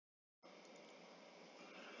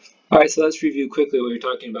All right, so let's review quickly what we were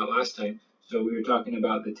talking about last time. So we were talking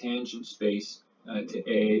about the tangent space to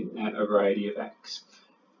A at a variety of x,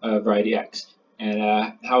 variety x. And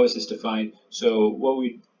how is this defined? So what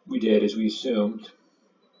we did is we assumed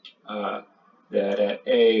uh, that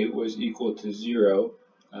A was equal to 0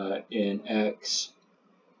 in x,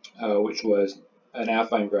 which was an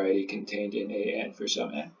affine variety contained in AN for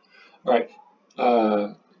some n. All right.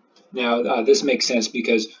 Now, this makes sense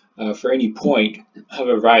because for any point of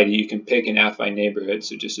a variety, you can pick an affine neighborhood.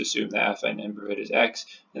 So just assume the affine neighborhood is x,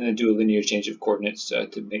 and then do a linear change of coordinates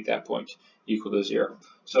to make that point equal to 0.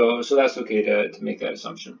 So that's okay to make that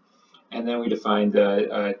assumption. And then we define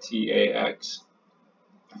the TAX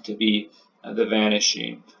to be the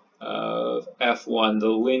vanishing of F1, the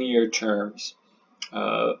linear terms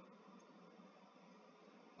of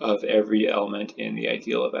every element in the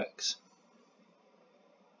ideal of x.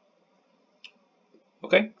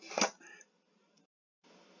 Okay?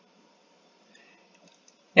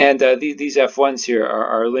 And these F1s here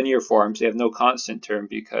are linear forms. They have no constant term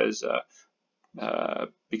because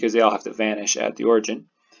they all have to vanish at the origin.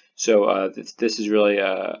 So this is really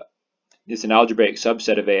it's an algebraic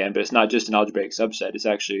subset of AN, but it's not just an algebraic subset. It's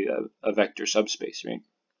actually a vector subspace, right?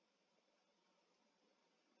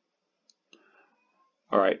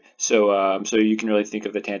 All right. So you can really think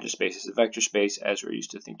of the tangent space as a vector space, as we're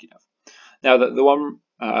used to thinking of. Now, the one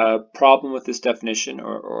problem with this definition,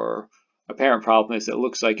 or apparent problem, is it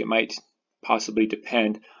looks like it might possibly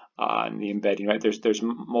depend on the embedding, right? There's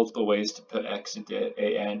multiple ways to put x into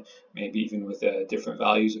an, maybe even with different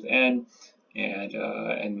values of n,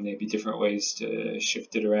 and maybe different ways to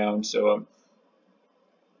shift it around. But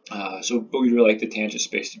we'd really like the tangent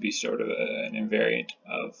space to be sort of an invariant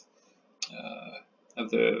of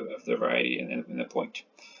the variety and the point.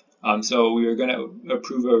 So we are going to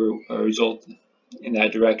prove a result in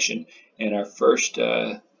that direction. And our first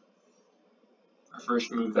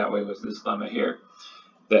move that way was this lemma here,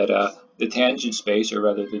 that the tangent space, or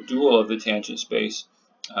rather the dual of the tangent space,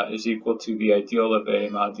 is equal to the ideal of A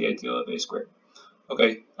mod the ideal of A squared.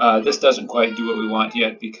 Okay, this doesn't quite do what we want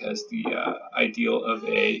yet because the ideal of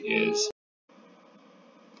A is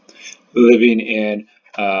living in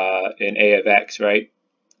A of x, right?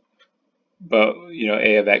 But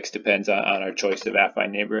A of x depends on our choice of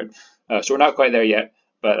affine neighborhood. So we're not quite there yet,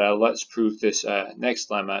 but let's prove this next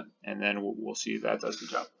lemma, and then we'll see if that does the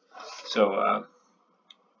job. So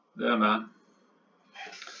lemma,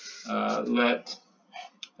 let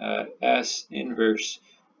S inverse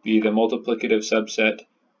be the multiplicative subset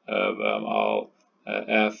of all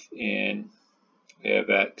f in A of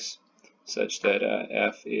x, such that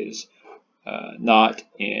f is not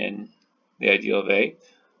in the ideal of A.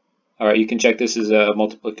 All right, you can check this as a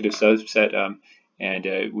multiplicative subset,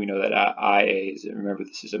 and we know that IA is, remember,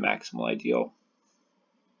 this is a maximal ideal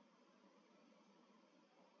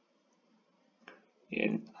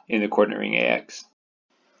in the coordinate ring AX.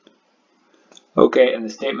 Okay, and the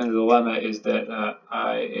statement of the lemma is that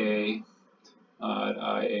IA mod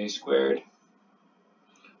IA squared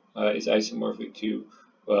is isomorphic to,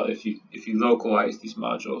 well, if you localize these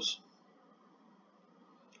modules,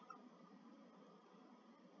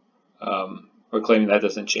 we're claiming that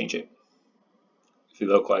doesn't change it. If you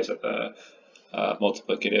localize the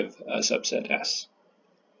multiplicative subset S.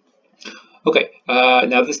 Okay,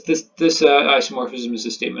 now this isomorphism is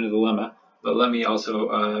a statement of the lemma, but let me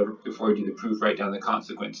also, before we do the proof, write down the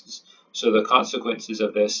consequences. So the consequences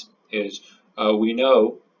of this is we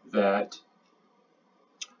know that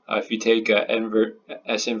if you take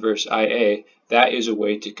S inverse IA, that is a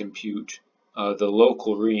way to compute the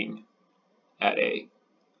local ring at A.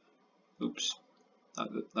 Oops,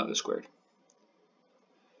 not the squared.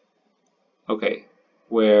 Okay,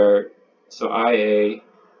 so IA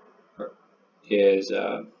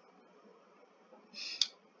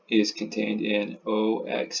is contained in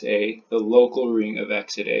OXA, the local ring of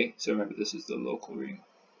X at A. So remember, this is the local ring.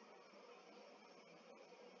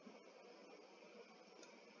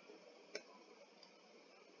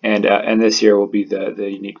 And this here will be the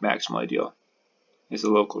unique maximal ideal. It's a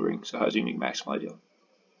local ring, so it has a unique maximal ideal.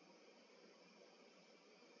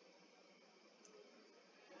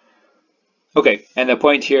 Okay, and the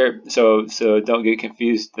point here, so don't get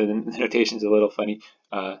confused, the notation is a little funny.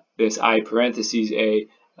 This I parentheses A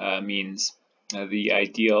means the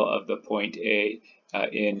ideal of the point A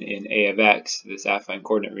in A of X, this affine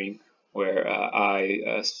coordinate ring, where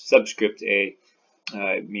I subscript A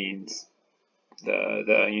means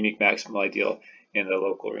the unique maximal ideal in the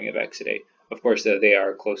local ring of X at A. Of course, they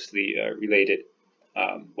are closely related.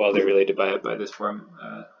 Well, they're related by this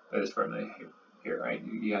formula here, right?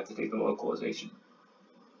 You have to take the localization.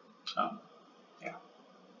 Yeah.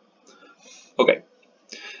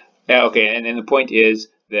 Yeah, okay, and then the point is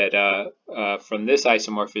that from this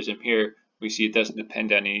isomorphism here, we see it doesn't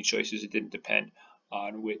depend on any choices. It didn't depend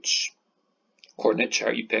on which coordinate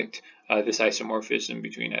chart you picked. This isomorphism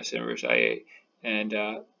between S inverse IA and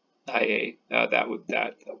IA,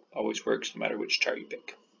 that always works no matter which chart you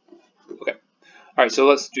pick. Okay, all right, so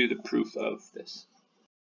let's do the proof of this.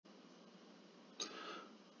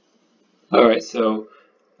 All right, so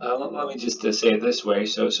let me just say it this way.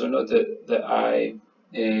 So note that the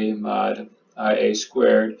IA mod IA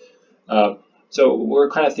squared. So we're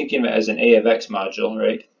kind of thinking of it as an A of X module,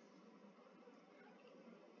 right?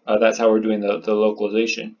 That's how we're doing the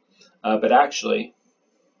localization. But actually,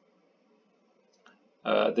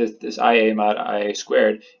 this IA mod IA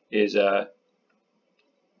squared is A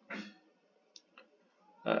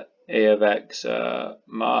of X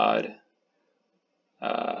mod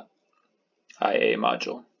IA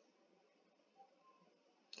module.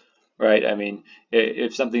 Right? I mean,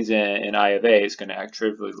 if something's in I of A, it's going to act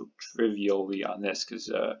trivially on this because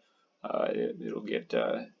it'll get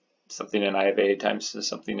something in I of A times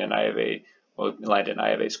something in I of A will land in I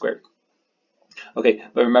of A squared. Okay,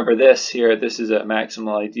 but remember this here, this is a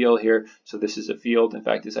maximal ideal here, so this is a field. In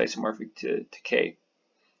fact, it's isomorphic to K.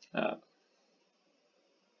 All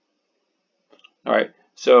right,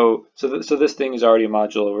 so this thing is already a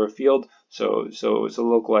module over a field, so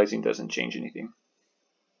localizing doesn't change anything.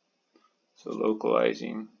 So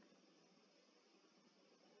localizing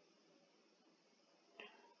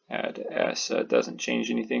at S doesn't change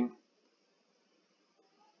anything.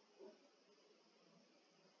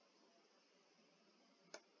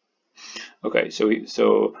 Okay,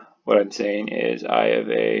 so what I'm saying is I of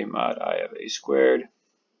A mod I of A squared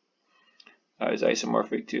is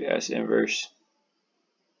isomorphic to S inverse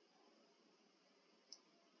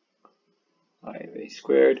I of A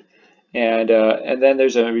squared. And then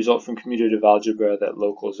there's a result from commutative algebra that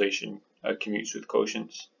localization commutes with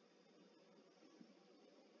quotients.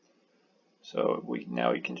 So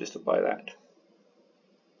now we can just apply that.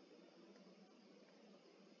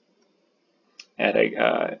 And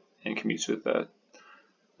commutes with the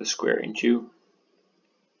squaring too.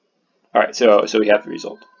 All right, so we have the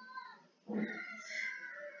result. All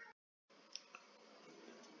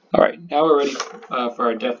right, now we're ready for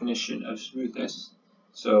our definition of smoothness.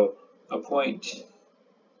 So a point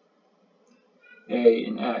A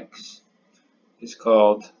in X is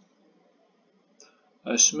called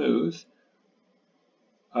smooth,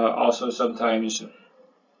 also sometimes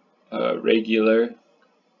regular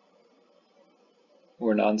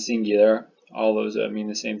or non-singular. All those mean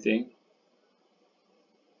the same thing.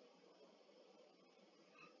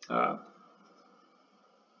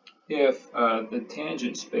 If the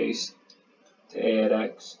tangent space to A at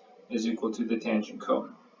X is equal to the tangent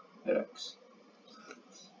cone at X.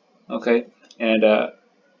 Okay, and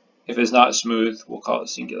if it's not smooth, we'll call it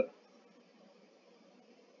singular.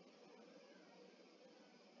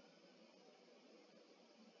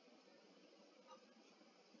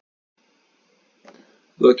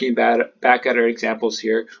 Looking back at our examples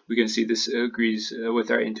here, we can see this agrees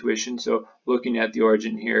with our intuition. So looking at the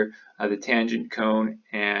origin here, the tangent cone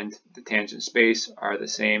and the tangent space are the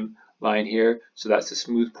same line here. So that's a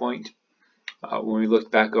smooth point. When we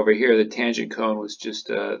looked back over here, the tangent cone was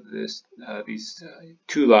just these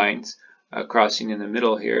two lines crossing in the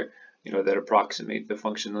middle here, that approximate the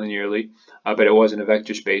function linearly, but it wasn't a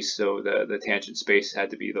vector space, so the tangent space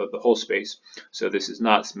had to be the whole space. So this is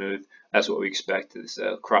not smooth. That's what we expect. This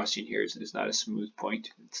crossing here is not a smooth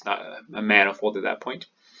point. It's not a manifold at that point.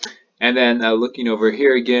 And then looking over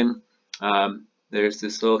here again, there's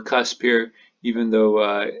this little cusp here, even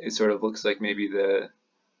though it sort of looks like maybe the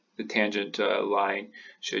tangent line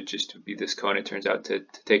should just be this cone. It turns out to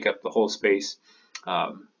take up the whole space.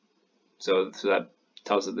 So that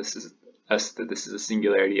tells us that this is a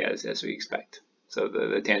singularity as we expect. So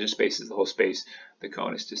the tangent space is the whole space. The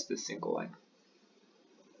cone is just this single line.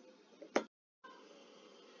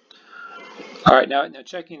 All right, now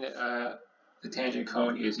checking that the tangent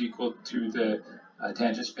cone is equal to the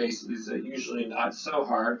tangent space is usually not so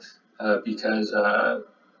hard because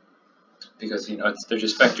they're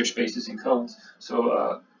just vector spaces in cones.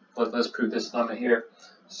 So let's prove this lemma here.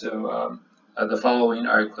 So the following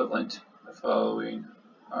are equivalent. The following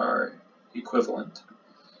are equivalent.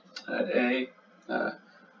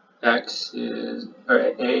 X is, or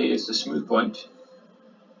A is the smooth point.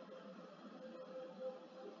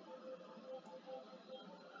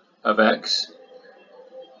 Of X,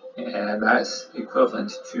 and that's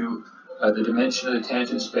equivalent to the dimension of the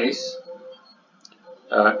tangent space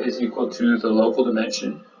is equal to the local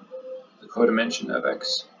dimension, the codimension of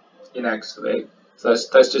X in X of A. So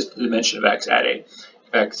that's just the dimension of X at A.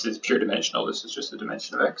 x is pure dimensional. This is just the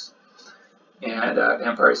dimension of x. And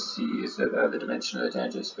m bar c is the dimension of the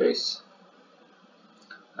tangent space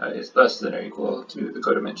is less than or equal to the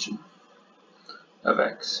codimension of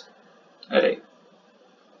x at A.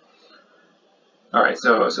 All right,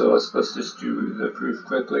 so let's just do the proof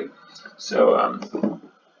quickly. So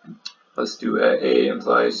let's do A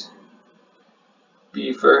implies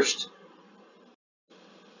B first.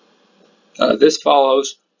 This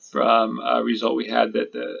follows from a result we had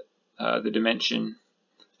that the dimension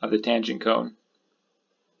of the tangent cone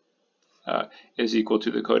is equal to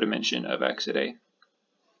the codimension of x at A.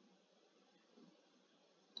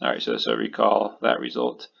 All right, so recall that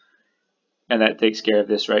result, and that takes care of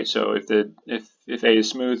this, right? So if A is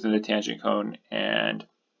smooth, then the tangent cone and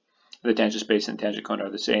the tangent space and the tangent cone are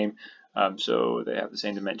the same, so they have the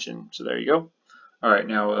same dimension. So there you go. All right,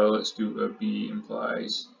 now let's do B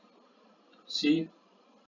implies C.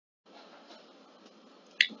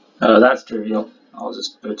 That's trivial. I'll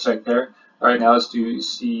just put a check there. All right, now let's do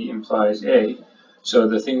C implies A. So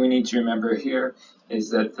the thing we need to remember here is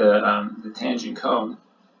that the tangent cone,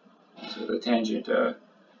 so the tangent, the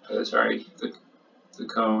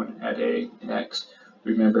cone at A and X,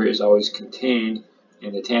 remember is always contained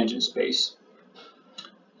in the tangent space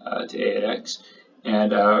to A at X.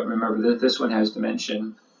 And remember that this one has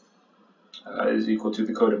dimension is equal to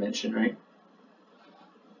the codimension, right,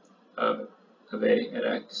 of A at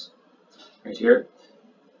X, right here.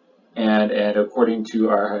 And according to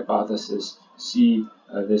our hypothesis, C,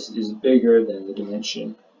 this is bigger than the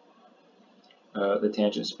dimension, the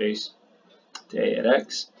tangent space to A at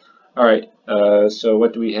X. All right, so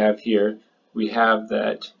what do we have here? We have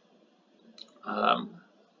that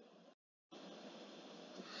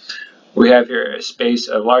we have here a space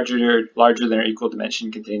of larger than or equal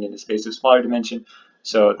dimension contained in a space of smaller dimension.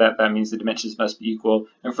 So that means the dimensions must be equal.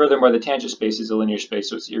 And furthermore, the tangent space is a linear space,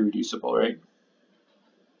 so it's irreducible, right?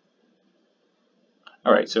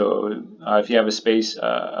 All right, so if you have a space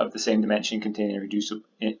of the same dimension contained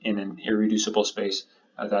in an irreducible space,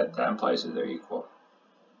 that implies that they're equal.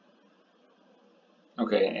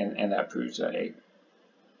 Okay, and that proves A.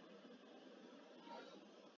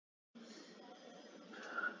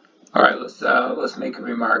 All right, let's make a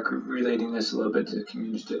remark relating this a little bit to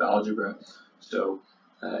commutative algebra. So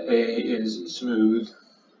A is smooth.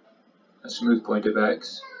 A smooth point of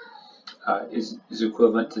x is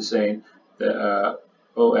equivalent to saying that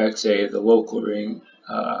OXA, the local ring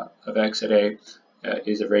of x at A,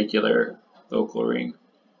 is a regular local ring.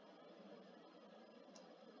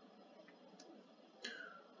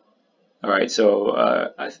 All right, so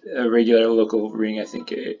a regular local ring, I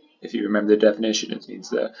think if you remember the definition, it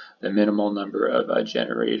means the minimal number of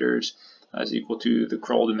generators is equal to the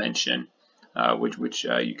Kroll dimension, which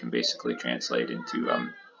you can basically translate into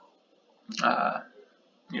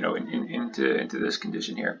into this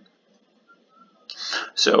condition here.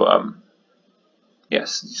 So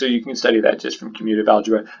yes, so you can study that just from commutative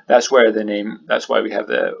algebra. That's why we have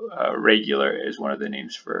the regular as one of the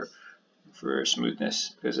names for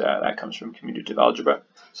smoothness, because that comes from commutative algebra.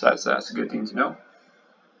 So that's a good thing to know.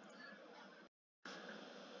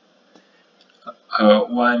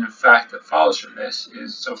 One fact that follows from this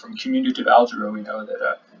is, so from commutative algebra we know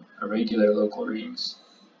that irregular local rings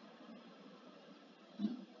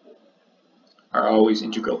are always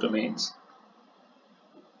integral domains.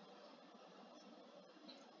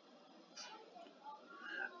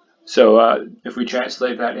 So if we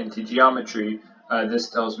translate that into geometry, this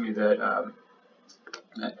tells me that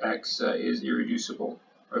x is irreducible,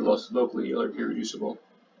 or locally irreducible.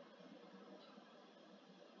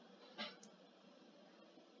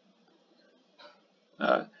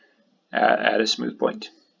 At a smooth point.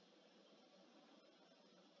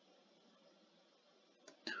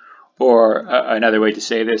 Or another way to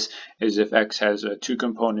say this is if x has two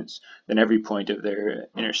components, then every point of their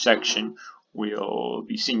intersection will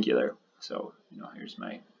be singular. So here's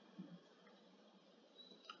my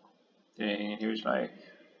thing, and here's my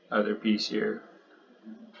other piece here.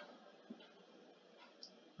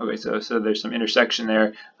 Okay, so there's some intersection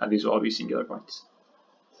there. These will all be singular points.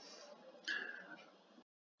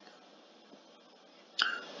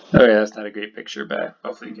 Okay, that's not a great picture, but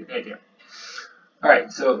hopefully you get the idea. All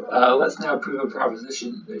right, so let's now prove a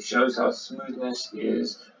proposition that shows how smoothness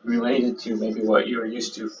is related to maybe what you're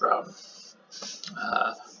used to from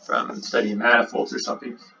studying manifolds or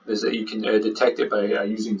something, is that you can detect it by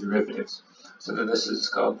using derivatives. So this is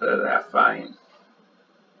called the affine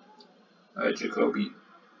Jacobi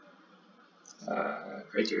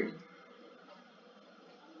criterion.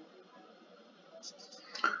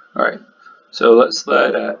 All right, so let's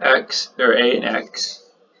let x, or A and x,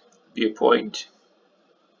 be a point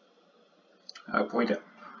point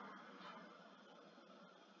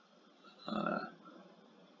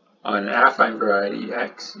on an affine variety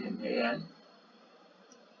x in an,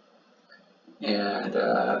 and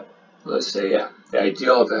let's say, yeah, the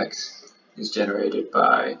ideal of x is generated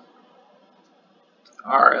by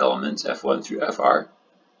R elements f1 through fr.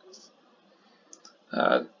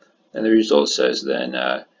 And the result says then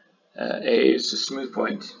A is a smooth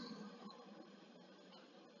point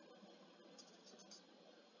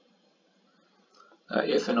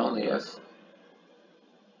if and only if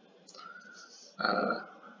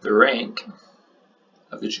the rank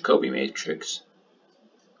of the Jacobi matrix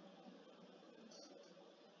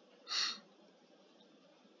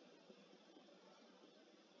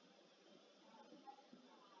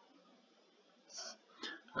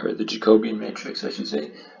or the Jacobian matrix, I should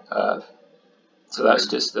say. So that's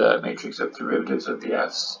just the matrix of derivatives of the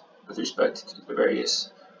f's with respect to the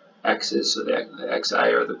various x's. So the xi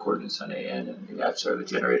are the coordinates on an, and the f's are the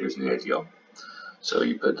generators of the ideal. So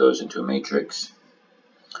you put those into a matrix,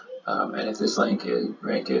 and if this rank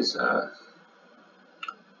is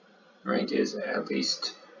at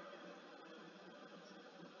least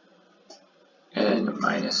n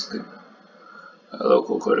minus the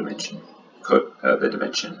local codimension, the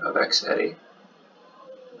dimension of x at A.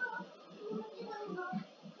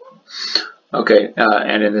 Okay,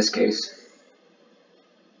 and in this case,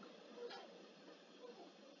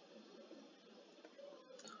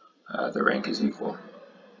 the rank is equal.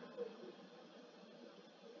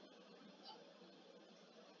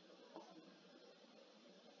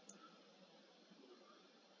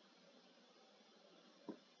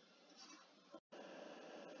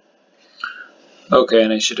 Okay,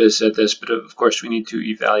 and I should have said this, but of course we need to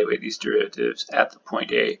evaluate these derivatives at the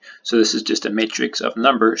point A. So this is just a matrix of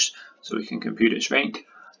numbers, so we can compute its rank.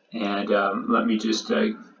 And let me just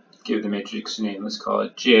give the matrix a name. Let's call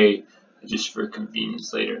it J, just for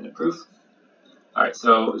convenience later in the proof. All right,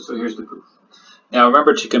 so here's the proof. Now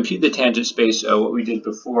remember, to compute the tangent space, what we did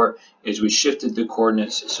before is we shifted the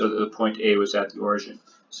coordinates so that the point A was at the origin.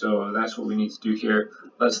 So that's what we need to do here.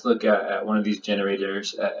 Let's look at one of these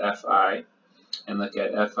generators at Fi, and look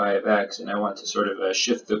at Fi of x, and I want to sort of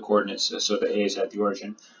shift the coordinates so that A is at the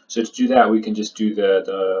origin. So to do that, we can just do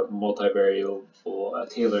the multivariable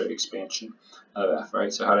Taylor expansion of F,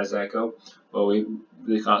 right? So how does that go? Well,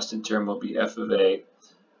 the constant term will be F of A,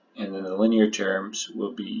 and then the linear terms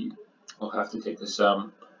will be, we'll have to take the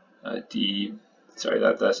sum, that's an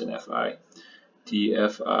Fi,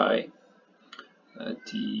 dFi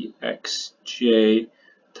dxj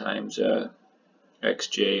times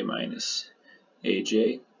xj minus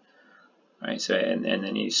aj. Right, so and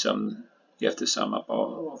then you have to sum up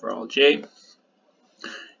over all j,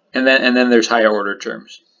 and then there's higher order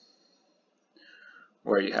terms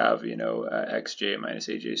where you have xj minus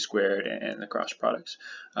aj squared and the cross products,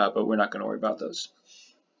 but we're not going to worry about those.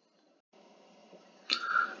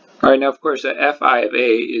 All right, now of course Fi of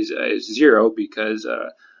A is 0 because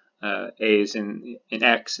A is in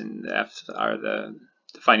x, and the F's are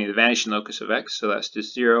defining the vanishing locus of x, so that's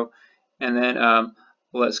just 0. And then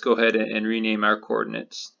let's go ahead and rename our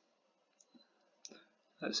coordinates.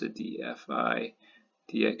 That's a dFi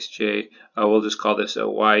dxj. We'll just call this a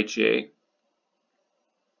yj,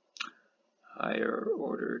 higher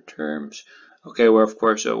order terms. Okay, where of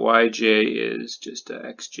course a yj is just a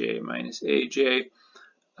xj minus aj.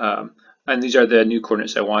 And these are the new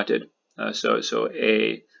coordinates I wanted. So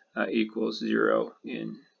A equals 0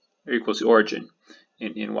 equals the origin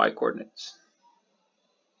in y coordinates.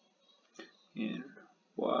 In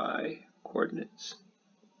y coordinates.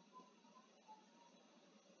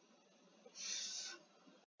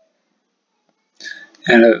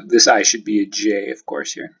 And this I should be a j, of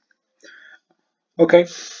course, here. Okay,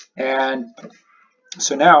 and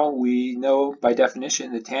so now we know by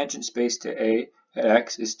definition the tangent space to A at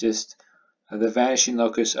x is just the vanishing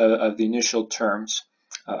locus of the initial terms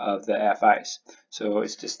of the Fi's. So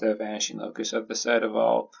it's just the vanishing locus of the set of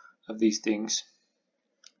all of these things,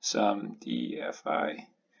 sum dFi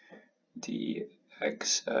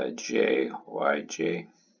dxj yj,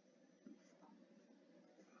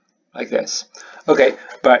 like this. Okay,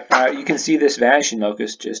 but you can see this vanishing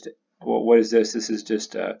locus just, well, what is this? This is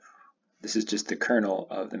just the kernel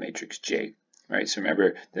of the matrix J, right? So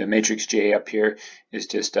remember, the matrix J up here is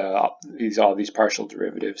just all these partial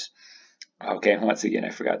derivatives. Okay, once again, I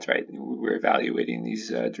forgot to write, we're evaluating these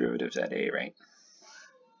derivatives at A, right?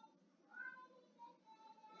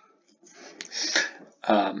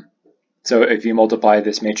 So if you multiply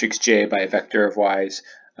this matrix J by a vector of y's,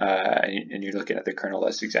 and you're looking at the kernel,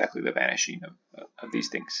 that's exactly the vanishing of these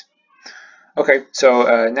things. Okay,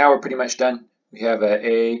 so now we're pretty much done. we have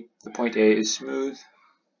the point A is smooth,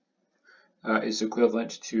 is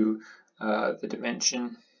equivalent to the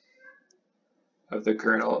dimension of the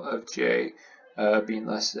kernel of J being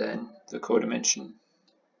less than the codimension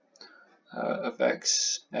of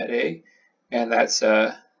X at A, and that's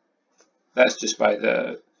just by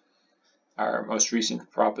our most recent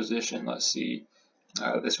proposition. Let's see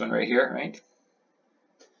this one right here, right?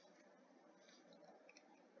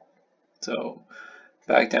 So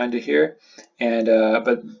back down to here, and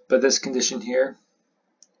but this condition here,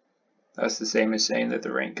 that's the same as saying that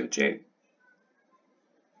the rank of J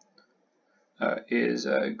is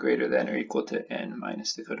greater than or equal to n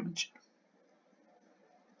minus the codimension.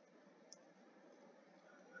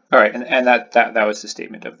 All right, and that was the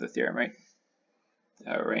statement of the theorem, right?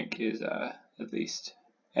 Rank is at least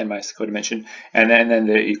n minus the codimension, and then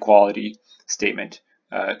the equality statement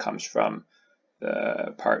comes from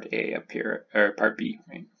the part A up here, or part B,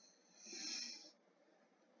 right?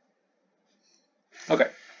 Okay,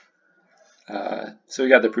 so we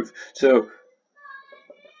got the proof. So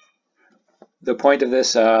the point of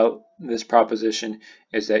this this proposition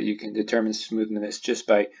is that you can determine smoothness just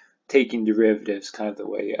by taking derivatives, kind of the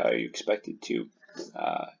way you expected to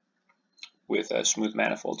with smooth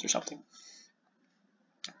manifolds or something.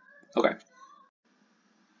 Okay.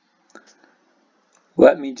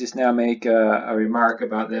 Let me just now make a remark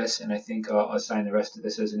about this, and I think I'll assign the rest of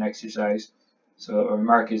this as an exercise. So a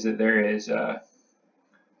remark is that there is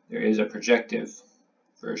a projective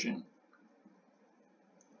version,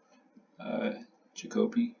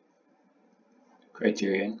 Jacobi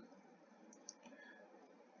criterion,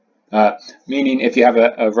 meaning if you have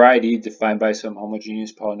a variety defined by some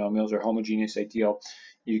homogeneous polynomials or homogeneous ideal,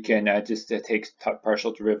 you can just take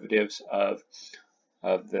partial derivatives of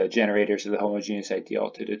the generators of the homogeneous ideal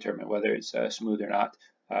to determine whether it's smooth or not,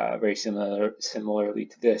 very similarly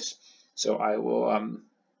to this. So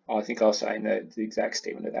I think I'll assign the exact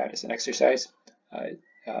statement of that as an exercise.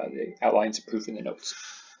 The outlines of proof in the notes.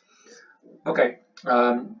 Okay,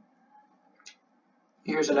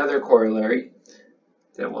 here's another corollary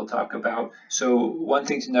that we'll talk about. So one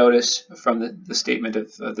thing to notice from the statement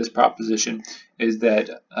of this proposition is that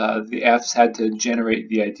the F's had to generate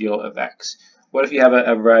the ideal of X. What if you have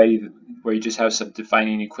a variety where you just have some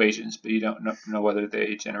defining equations, but you don't know whether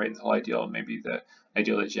they generate the whole ideal? Maybe the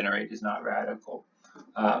ideal they generate is not radical.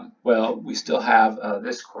 Well, we still have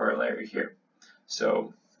this corollary here.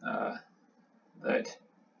 So let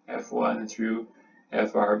F1 through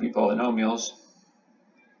FR be polynomials,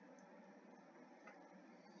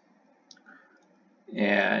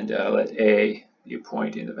 and let A be a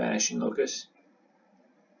point in the vanishing locus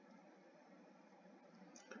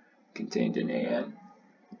contained in AN.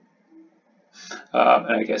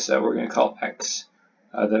 And I guess we're going to call X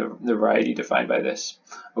the variety defined by this.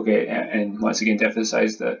 Okay, and once again to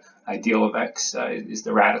emphasize, the ideal of X is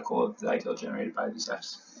the radical of the ideal generated by these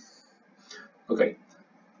F's. Okay,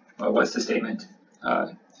 well, what's the statement?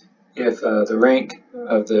 If the rank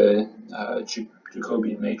of the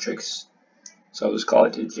Jacobian matrix, so I'll just call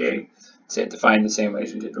it J, it's defined the same way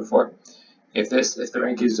as we did before. If the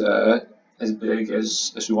rank is as big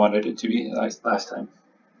as we wanted it to be last time,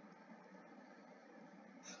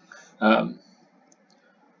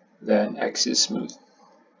 then X is smooth.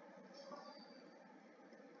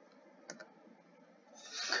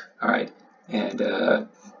 All right,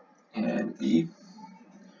 and B,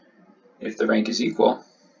 if the rank is equal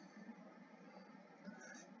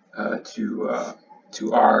to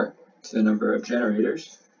R to the number of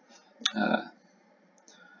generators,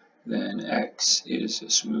 then X is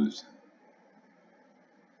smooth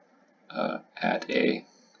at A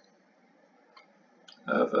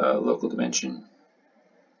of local dimension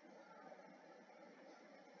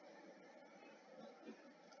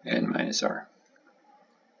n minus R.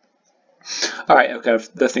 All right, okay,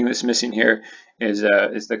 the thing that's missing here is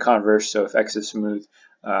the converse. So if X is smooth,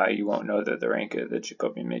 you won't know that the rank of the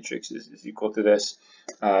Jacobian matrix is equal to this.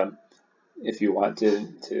 If you want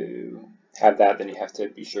to have that, then you have to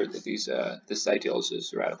be sure that this ideal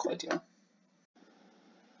is a radical ideal.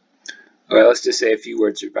 All right, let's just say a few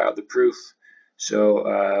words about the proof.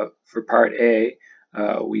 So for part A,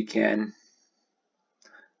 we can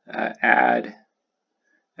add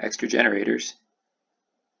extra generators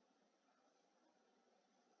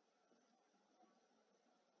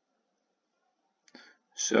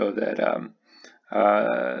so that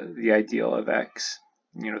the ideal of X,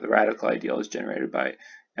 the radical ideal, is generated by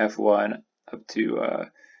F1 up to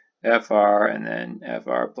FR, and then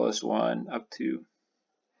FR plus 1 up to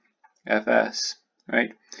Fs,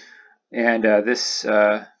 right? And this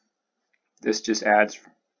just adds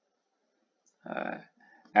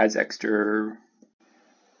adds extra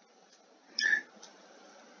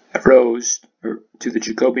rows to the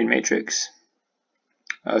Jacobian matrix,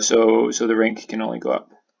 so the rank can only go up.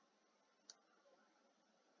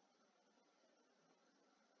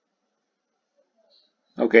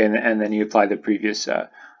 Okay, and then you apply the previous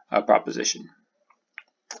proposition,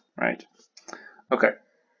 right? Okay,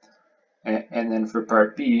 and then for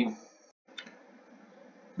part B,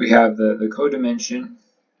 we have the codimension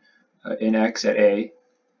in X at A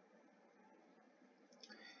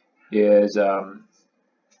is, well,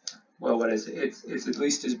 what is it? It's at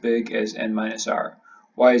least as big as n minus r.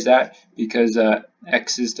 Why is that? Because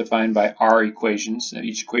X is defined by R equations, and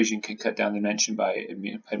each equation can cut down the dimension by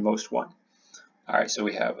at most one. All right, so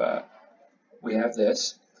we have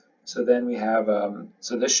this. So then we have,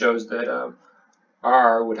 so this shows that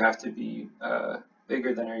R would have to be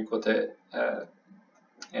bigger than or equal to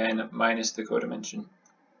n minus the codimension.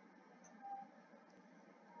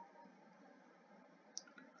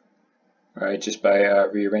 All right, just by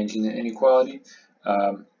rearranging the inequality.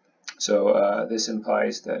 So this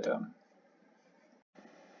implies that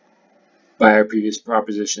by our previous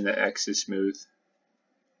proposition that X is smooth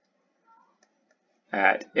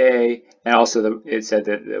at A, and also it said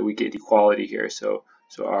that we get equality here, so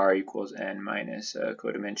R equals n minus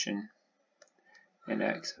codimension in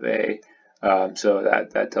X of A. So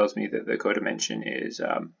that tells me that the codimension is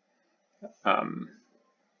n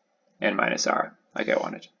minus R, like I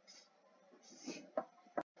wanted.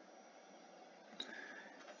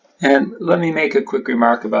 And let me make a quick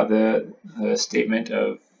remark about the statement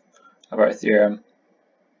of our theorem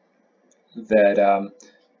that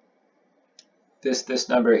this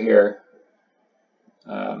number here,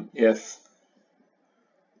 if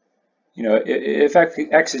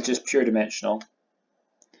X is just pure dimensional,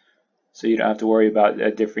 so you don't have to worry about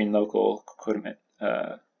differing local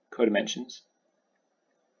codimensions.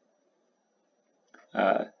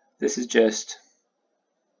 This is just,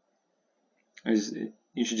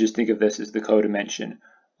 you should just think of this as the codimension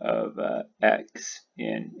of X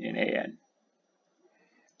in AN.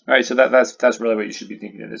 All right, so that's really what you should be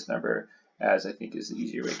thinking of this number as. I think is the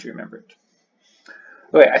easier way to remember it.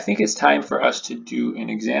 Okay, I think it's time for us to do an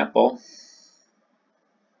example.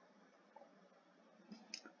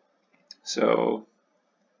 So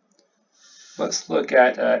let's look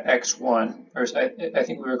at x1, or I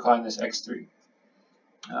think we were calling this x3.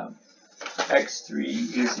 X3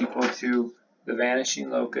 is equal to the vanishing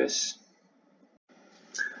locus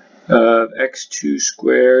of x2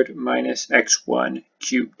 squared minus x1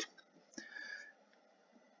 cubed.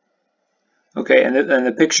 Okay, and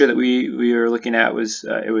the picture that we were looking at was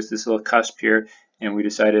it was this little cusp here, and we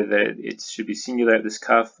decided that it should be singular at this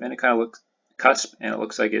cusp, and it kind of looks cusp, and it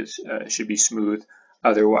looks like it should be smooth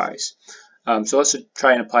otherwise. So let's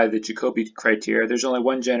try and apply the Jacobi criteria. There's only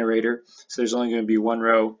one generator, so there's only going to be one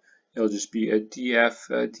row. It'll just be a df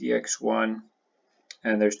dx1,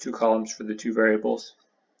 and there's two columns for the two variables,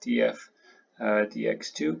 df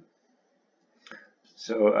dx2.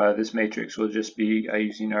 So this matrix will just be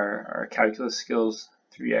using our calculus skills,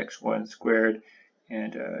 3x1 squared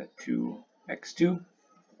and 2x2.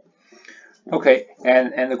 Okay,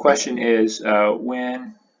 and the question is,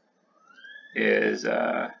 when is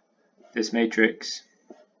this matrix,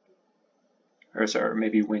 or sorry,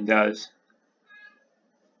 maybe when does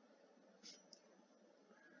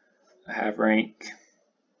have rank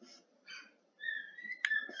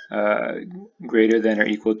greater than or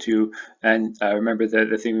equal to, and remember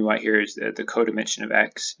the thing we want here is the codimension of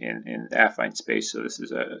X in the affine space. So this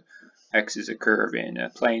is X is a curve in a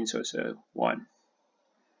plane, so it's a 1.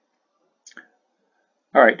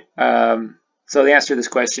 All right. So the answer to this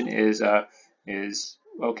question is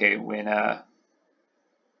okay when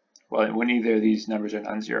when either of these numbers are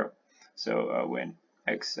non-zero. So when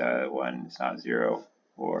x1 is not 0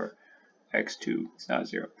 or x2 is not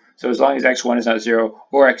 0. So as long as x1 is not 0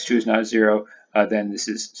 or x2 is not 0, then this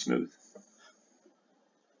is smooth.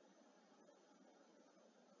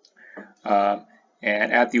 And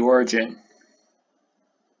at the origin,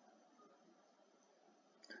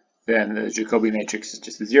 then the Jacobi matrix is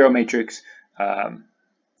just a 0 matrix, then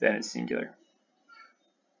it's singular.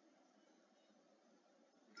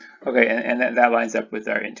 Okay, and that lines up with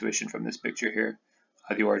our intuition from this picture here.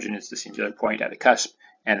 The origin is the singular point at the cusp,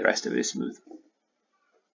 and the rest of it is smooth.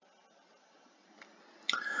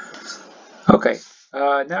 Okay,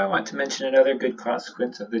 now I want to mention another good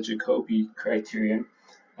consequence of the Jacobi criterion.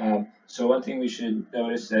 So one thing we should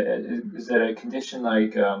notice is that a condition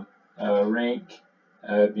like rank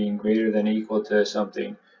being greater than or equal to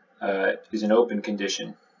something is an open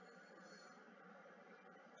condition.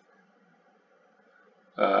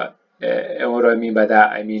 And what do I mean by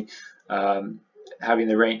that? I mean having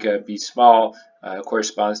the rank be small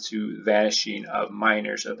corresponds to vanishing of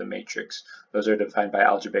minors of the matrix. Those are defined by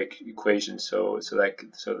algebraic equations. So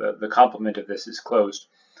the complement of this is closed.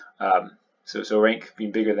 So rank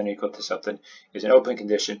being bigger than or equal to something is an open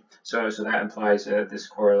condition. So that implies this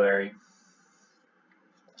corollary,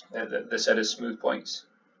 the set of smooth points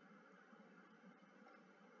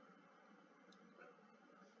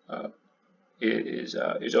is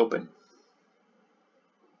open.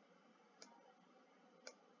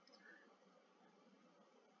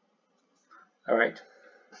 All right.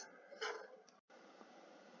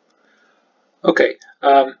 Okay.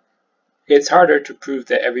 It's harder to prove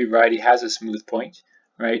that every variety has a smooth point,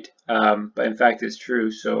 right? But in fact, it's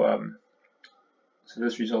true. So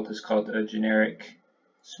this result is called a generic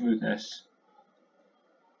smoothness,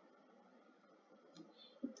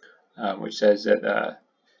 which says that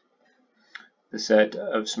the set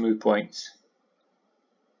of smooth points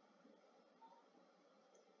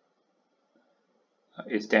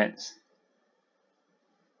is dense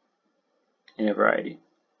in a variety.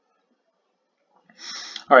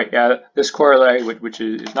 All right, this corollary, which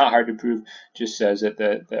is not hard to prove, just says that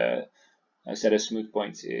the set of smooth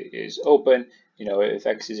points is open. You know, if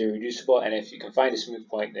X is irreducible, and if you can find a smooth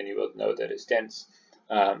point, then you will know that it's dense.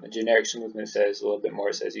 A generic smoothness says a little bit more.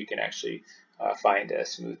 It says you can actually find a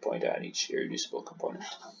smooth point on each irreducible component.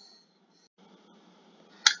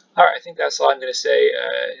 All right, I think that's all I'm going to say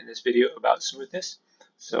in this video about smoothness.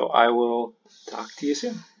 So I will talk to you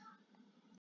soon.